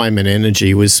of time and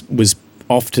energy was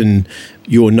often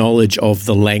your knowledge of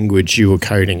the language you were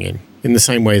coding in the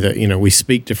same way that, we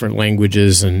speak different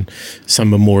languages and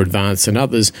some are more advanced than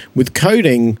others. With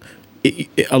coding,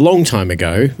 a long time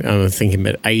ago, I'm thinking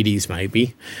about 80s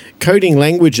maybe, coding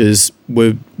languages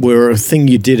were a thing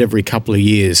you did every couple of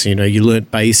years. You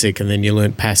learnt BASIC, and then you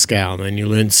learnt Pascal, and then you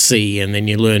learnt C, and then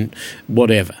you learnt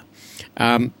whatever.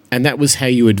 And that was how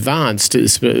you advanced.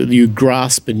 You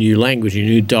grasp a new language, a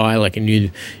new dialect,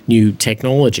 a new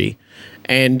technology.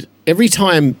 And every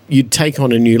time you'd take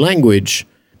on a new language,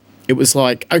 it was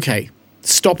like, okay,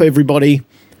 stop everybody.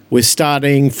 We're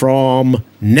starting from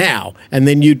now. And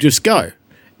then you just go.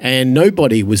 And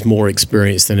nobody was more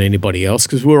experienced than anybody else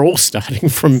because we're all starting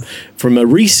from a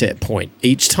reset point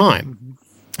each time.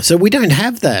 So we don't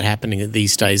have that happening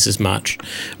these days as much.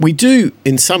 We do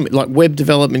in some, like web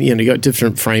development, you got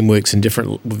different frameworks and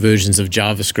different versions of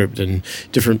JavaScript and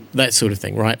different, that sort of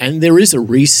thing, right? And there is a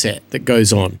reset that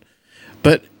goes on.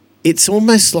 But it's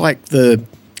almost like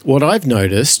what I've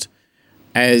noticed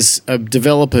as a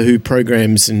developer who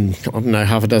programs in,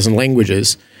 half a dozen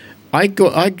languages, I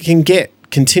can get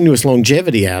continuous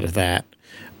longevity out of that.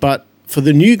 But for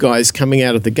the new guys coming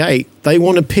out of the gate, they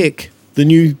want to pick the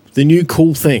new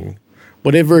cool thing,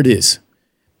 whatever it is.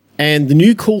 And the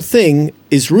new cool thing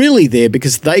is really there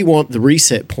because they want the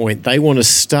reset point. They want to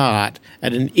start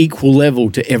at an equal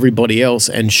level to everybody else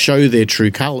and show their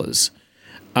true colors.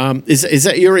 Is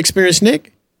that your experience,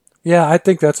 Nick? Yeah, I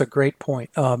think that's a great point.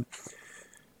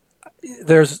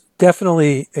 There's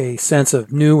definitely a sense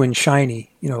of new and shiny,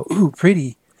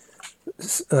 pretty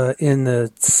in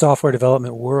the software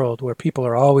development world where people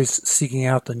are always seeking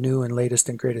out the new and latest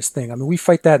and greatest thing. I mean, we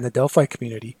fight that in the Delphi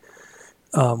community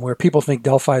where people think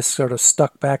Delphi is sort of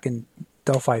stuck back in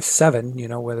Delphi 7,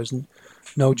 where there's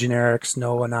no generics,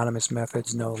 no anonymous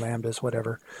methods, no lambdas,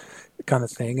 whatever kind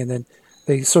of thing. And then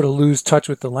they sort of lose touch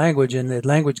with the language and the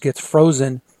language gets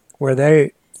frozen where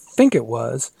they think it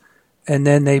was. And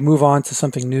then they move on to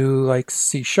something new like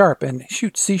C#. And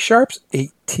shoot, C#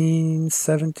 18,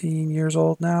 17 years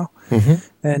old now.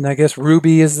 Mm-hmm. And I guess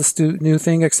Ruby is the new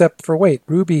thing, except for,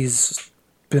 Ruby's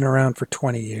been around for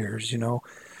 20 years,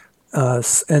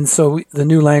 and so the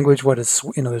new language, what is,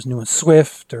 there's new in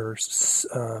Swift or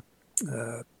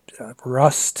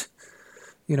Rust,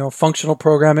 functional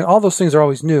programming. All those things are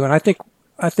always new. And I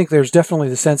think there's definitely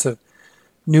the sense of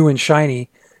new and shiny.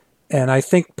 And I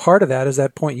think part of that is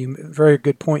that very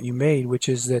good point you made, which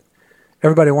is that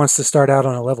everybody wants to start out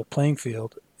on a level playing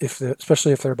field,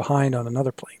 especially if they're behind on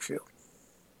another playing field.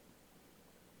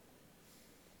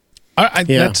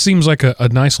 That seems like a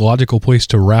nice logical place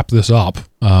to wrap this up.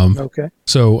 Okay.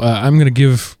 So I'm going to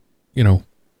give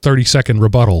 30-second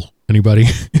rebuttal. Anybody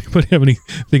have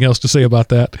anything else to say about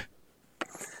that?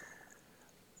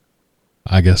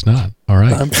 I guess not. All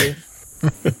right. I'm good.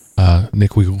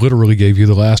 Nick, we literally gave you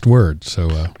the last word, so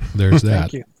there's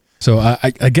that. Thank you. So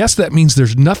I guess that means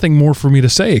there's nothing more for me to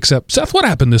say except, Seth, what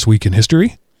happened this week in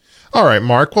history? All right,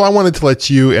 Mark. Well, I wanted to let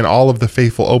you and all of the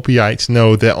faithful Opie-ites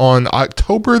know that on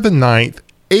October the 9th,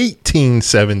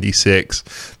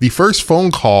 1876, the first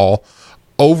phone call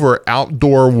over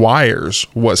outdoor wires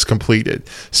was completed.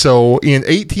 So in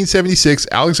 1876,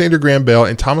 Alexander Graham Bell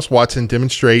and Thomas Watson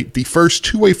demonstrate the first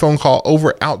two-way phone call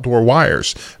over outdoor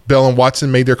wires. Bell and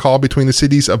Watson made their call between the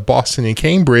cities of Boston and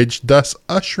Cambridge, thus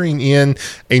ushering in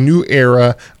a new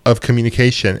era of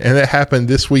communication. And that happened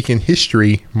this week in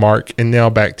history, Mark. And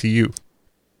now back to you.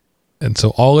 And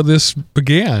so all of this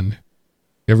began,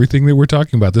 everything that we're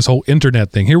talking about, this whole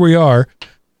internet thing. Here we are,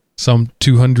 some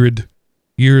 200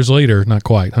 years later, not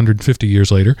quite, 150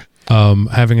 years later,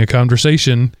 having a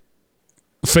conversation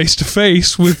face to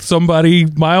face with somebody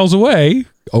miles away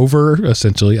over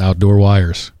essentially outdoor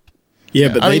wires. Yeah,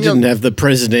 but they didn't have the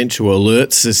presidential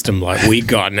alert system like we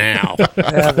got now.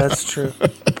 Yeah, that's true.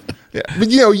 Yeah, but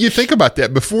you think about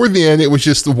that. Before then, it was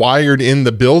just wired in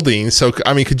the building. So,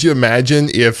 I mean, could you imagine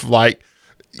if,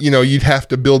 you'd have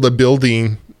to build a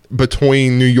building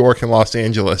between New York and Los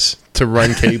Angeles to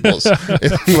run cables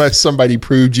unless somebody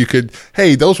proved you could,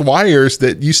 hey, those wires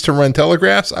that used to run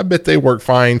telegraphs, I bet they work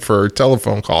fine for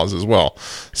telephone calls as well.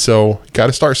 So got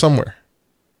to start somewhere.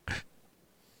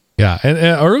 Yeah. And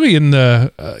early in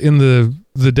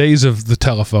the days of the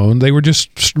telephone, they were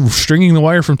just stringing the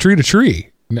wire from tree to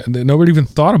tree. Nobody even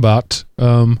thought about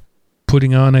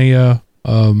putting on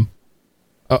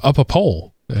up a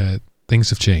pole. Things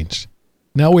have changed.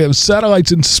 Now we have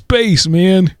satellites in space,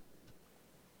 man.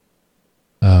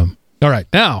 All right.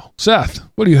 Now, Seth,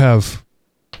 what do you have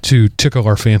to tickle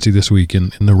our fancy this week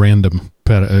in the random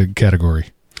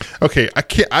category? Okay.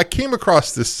 I came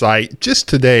across this site just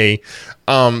today.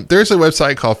 There's a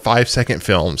website called 5 Second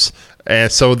Films.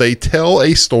 And so they tell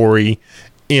a story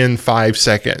in 5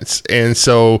 seconds. And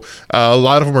so a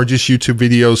lot of them are just YouTube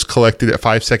videos collected at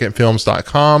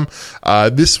 5secondfilms.com.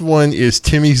 This one is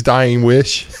Timmy's Dying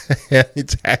Wish, and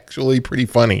it's actually pretty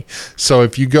funny. So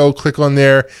if you go click on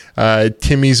there,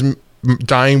 Timmy's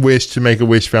Dying Wish to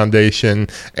Make-A-Wish Foundation,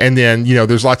 and then,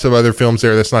 there's lots of other films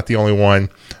there. That's not the only one,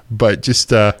 but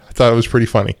just I thought it was pretty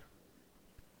funny.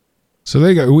 So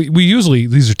there you go. We usually,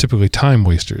 these are typically time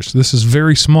wasters. This is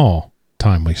very small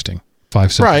time wasting.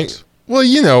 5 seconds. Right.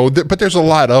 Well, but there's a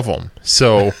lot of them.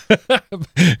 So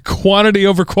quantity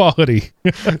over quality.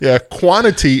 Yeah,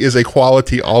 quantity is a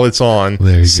quality all it's on,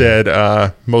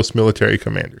 said most military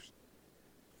commanders.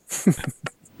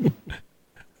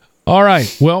 All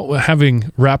right. Well,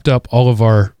 having wrapped up all of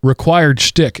our required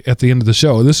shtick at the end of the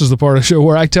show, this is the part of the show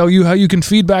where I tell you how you can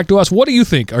feedback to us. What do you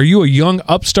think? Are you a young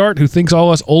upstart who thinks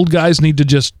all us old guys need to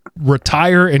just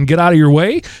retire and get out of your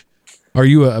way? Are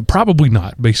you probably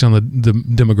not, based on the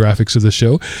demographics of the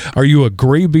show? Are you a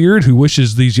graybeard who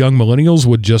wishes these young millennials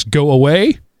would just go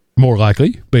away? More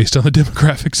likely, based on the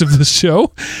demographics of this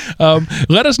show.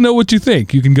 Let us know what you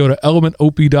think. You can go to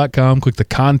elementop.com, click the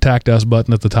Contact Us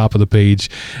button at the top of the page,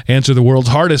 answer the world's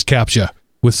hardest CAPTCHA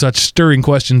with such stirring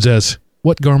questions as,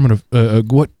 what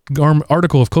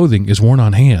article of clothing is worn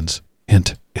on hands?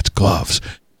 Hint, it's gloves.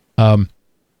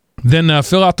 Then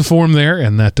fill out the form there,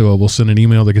 and that will send an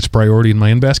email that gets priority in my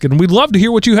in-basket. And we'd love to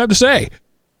hear what you have to say.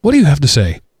 What do you have to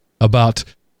say about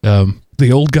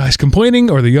the old guys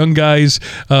complaining or the young guys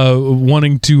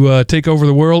wanting to take over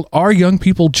the world? Are young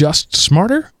people just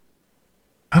smarter?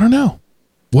 I don't know.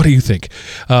 What do you think?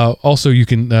 Also, you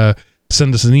can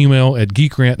send us an email at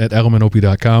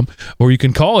geekrant@elementop.com, or you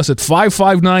can call us at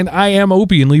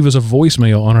 559-I-AM-OPIE and leave us a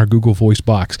voicemail on our Google Voice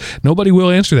box. Nobody will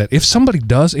answer that. If somebody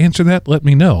does answer that, let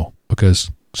me know,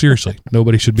 because seriously,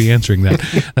 nobody should be answering that.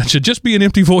 That should just be an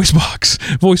empty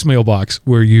voicemail box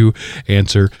where you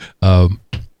answer,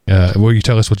 where you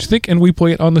tell us what you think, and we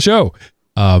play it on the show.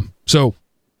 So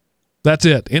that's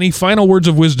it. Any final words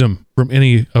of wisdom from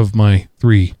any of my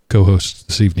 3 co-hosts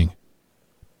this evening?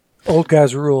 Old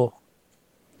guys rule.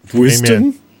 Wisdom?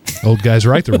 Amen. Old guys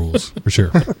write the rules, for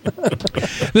sure.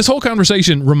 This whole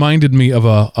conversation reminded me of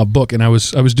a book, and I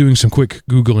was doing some quick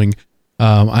Googling.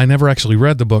 I never actually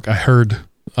read the book. I heard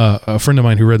a friend of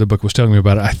mine who read the book was telling me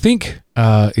about it. I think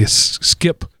it's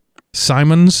Skip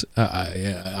Simonds,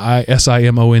 Simonds,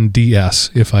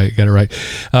 if I got it right.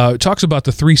 It talks about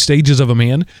the 3 stages of a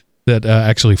man. That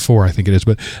actually 4, I think it is.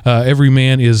 But every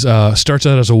man starts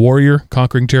out as a warrior,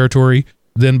 conquering territory.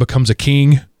 then becomes a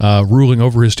king, ruling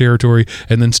over his territory,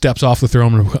 and then steps off the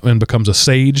throne and becomes a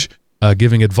sage,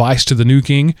 giving advice to the new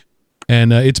king.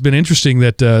 And it's been interesting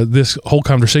that this whole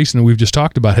conversation that we've just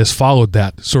talked about has followed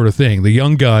that sort of thing. The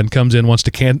young gun comes in, wants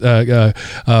to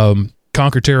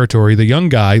conquer territory. The young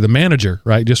guy, the manager,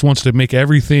 right, just wants to make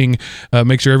everything,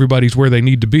 make sure everybody's where they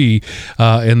need to be.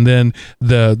 And then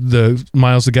the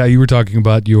Miles, the guy you were talking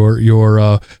about,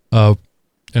 your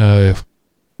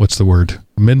what's the word?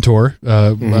 Mentor.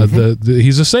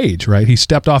 He's a sage, right? He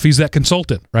stepped off. He's that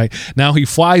consultant, right? Now he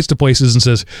flies to places and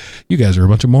says, "You guys are a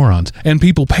bunch of morons," and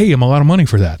people pay him a lot of money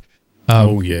for that.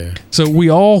 So we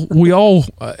all,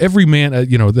 every man,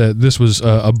 this was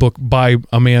a book by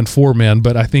a man for men,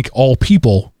 but I think all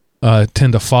people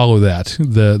tend to follow that,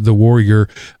 the warrior,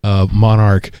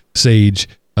 monarch, sage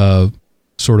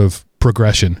sort of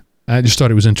progression. I just thought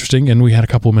it was interesting, and we had a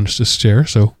couple of minutes to spare,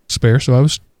 so I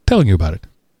was telling you about it.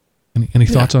 Any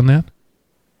thoughts on that?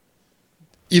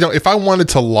 If I wanted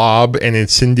to lob an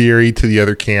incendiary to the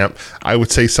other camp, I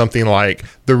would say something like,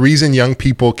 the reason young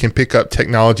people can pick up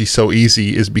technology so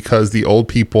easy is because the old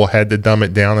people had to dumb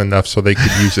it down enough so they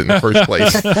could use it in the first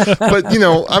place. But,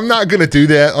 I'm not going to do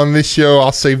that on this show.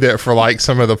 I'll save that for like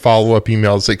some of the follow-up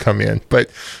emails that come in. But,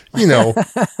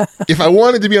 if I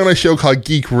wanted to be on a show called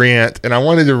Geek Rant and I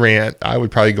wanted to rant, I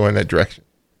would probably go in that direction.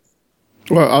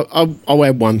 Well, I'll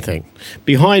add one thing.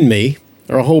 Behind me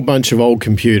are a whole bunch of old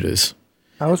computers.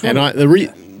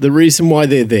 The reason why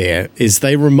they're there is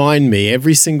they remind me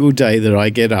every single day that I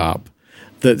get up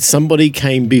that somebody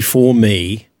came before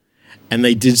me and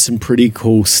they did some pretty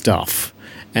cool stuff,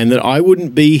 and that I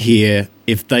wouldn't be here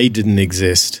if they didn't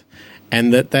exist,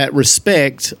 and that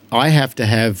respect I have to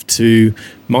have to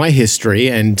my history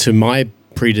and to my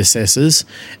predecessors.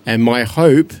 And my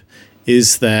hope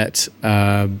is that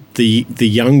the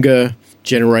younger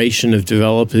generation of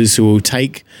developers who will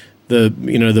take the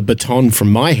baton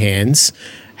from my hands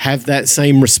have that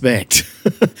same respect.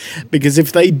 Because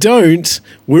if they don't,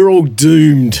 we're all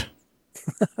doomed.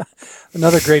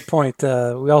 Another great point.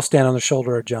 We all stand on the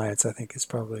shoulder of giants, I think, is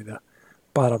probably the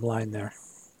bottom line there.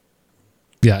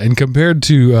 Yeah, and compared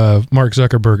to Mark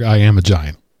Zuckerberg, I am a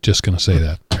giant. Just going to say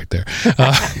that right there.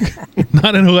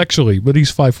 Not intellectually, but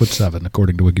he's 5'7",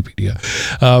 according to Wikipedia.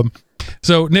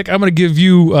 So, Nick, I'm going to give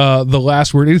you the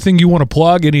last word. Anything you want to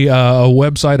plug? Any a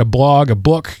website, a blog, a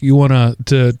book you want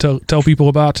to tell people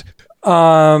about?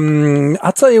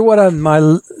 I'll tell you what.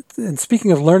 And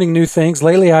speaking of learning new things,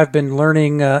 lately I've been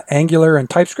learning Angular and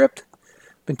TypeScript.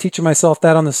 Been teaching myself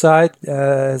that on the side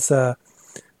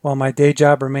while my day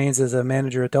job remains as a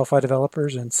manager at Delphi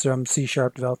Developers and some C#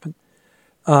 development.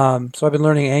 So I've been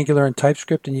learning Angular and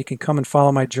TypeScript, and you can come and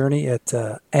follow my journey at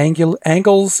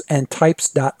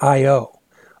anglesandtypes.io.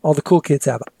 All the cool kids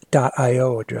have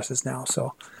 .io addresses now,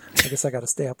 so I guess I got to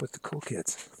stay up with the cool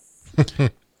kids.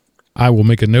 I will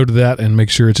make a note of that and make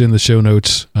sure it's in the show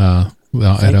notes at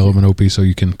Element OP, so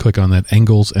you can click on that,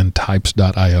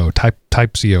 anglesandtypes.io,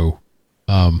 Typesio.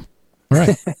 All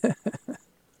right.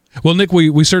 Well, Nick,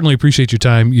 we certainly appreciate your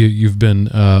time. You've been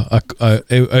a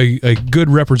good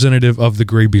representative of the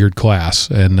Graybeard class,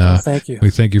 and thank you. We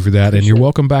thank you for that. And you're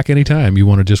welcome back anytime you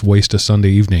want to just waste a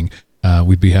Sunday evening.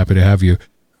 We'd be happy to have you.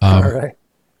 All right.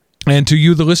 And to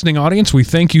you, the listening audience, we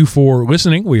thank you for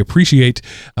listening. We appreciate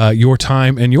your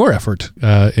time and your effort.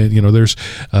 And there's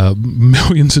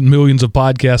millions and millions of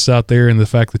podcasts out there, and the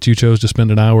fact that you chose to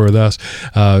spend an hour with us,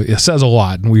 it says a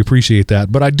lot, and we appreciate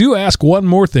that. But I do ask one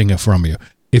more thing from you.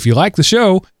 If you like the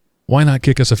show, why not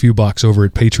kick us a few bucks over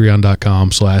at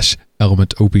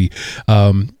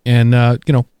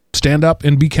patreon.com/elementop. Stand up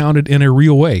and be counted in a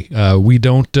real way. We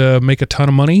don't make a ton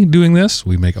of money doing this.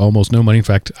 We make almost no money. In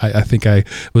fact, I think I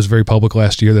was very public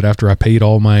last year that after I paid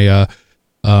all my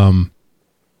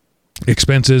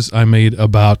expenses, I made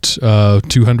about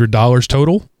 $200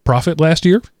 total profit last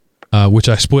year, which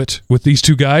I split with these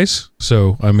two guys.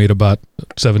 So I made about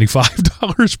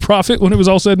 $75 profit when it was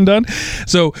all said and done.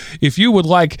 So if you would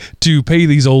like to pay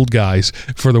these old guys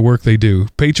for the work they do,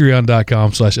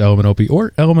 patreon.com/elementop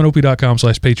or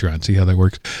elementop.com/Patreon. See how that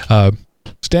works.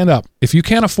 Stand up. If you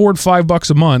can't afford $5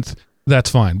 a month, that's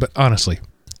fine. But honestly,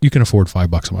 you can afford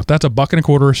 $5 a month. That's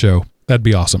 $1.25 a show. That'd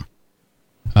be awesome.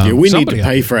 We need to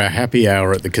pay for our happy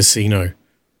hour at the casino.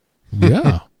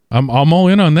 Yeah. I'm all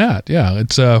in on that. Yeah,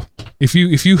 it's if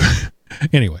you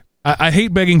anyway. I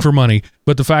hate begging for money,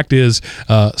 but the fact is,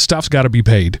 stuff's got to be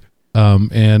paid.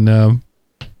 And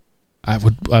I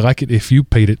like it if you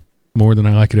paid it more than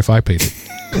I like it if I paid it.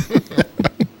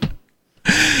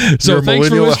 So you're a thanks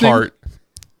for millennial at listening. heart.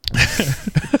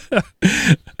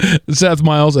 Seth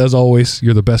Miles, as always,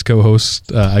 you're the best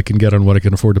co-host I can get on what I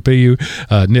can afford to pay you.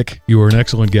 Nick, you were an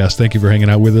excellent guest. Thank you for hanging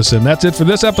out with us. And that's it for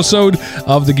this episode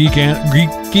of the Geek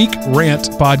Rant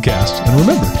podcast. And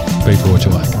remember, pay for what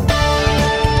you like.